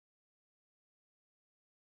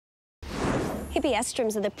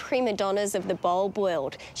Hippeastrums are the pre-Madonnas of the bulb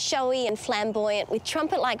world, showy and flamboyant with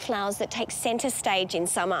trumpet-like flowers that take centre stage in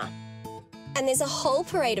summer. And there's a whole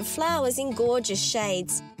parade of flowers in gorgeous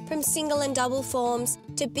shades, from single and double forms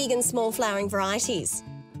to big and small flowering varieties,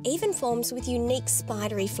 even forms with unique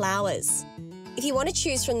spidery flowers. If you want to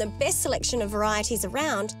choose from the best selection of varieties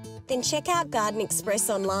around, then check out Garden Express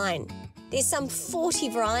online. There's some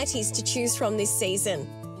 40 varieties to choose from this season.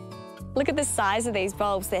 Look at the size of these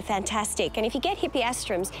bulbs, they're fantastic. And if you get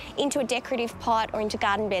Hippeastrums into a decorative pot or into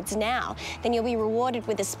garden beds now, then you'll be rewarded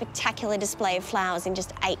with a spectacular display of flowers in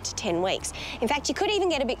just 8 to 10 weeks. In fact, you could even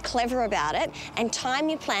get a bit clever about it and time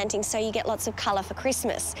your planting so you get lots of colour for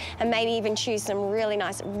Christmas, and maybe even choose some really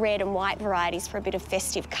nice red and white varieties for a bit of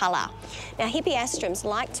festive colour. Now, Hippeastrums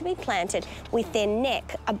like to be planted with their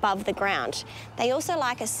neck above the ground. They also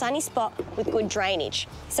like a sunny spot with good drainage.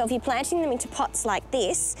 So if you're planting them into pots like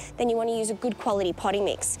this, then you want to use a good quality potting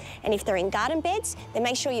mix. And if they're in garden beds, then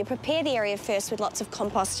make sure you prepare the area first with lots of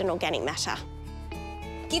compost and organic matter.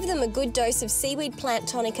 Give them a good dose of seaweed plant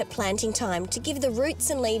tonic at planting time to give the roots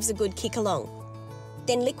and leaves a good kick along.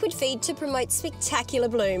 Then liquid feed to promote spectacular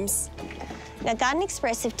blooms. Now, Garden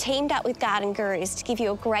Express have teamed up with Garden Gurus to give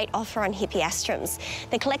you a great offer on Hippeastrums.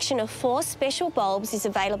 The collection of 4 special bulbs is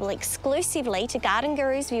available exclusively to Garden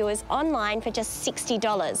Gurus viewers online for just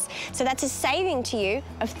 $60. So that's a saving to you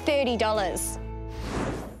of $30.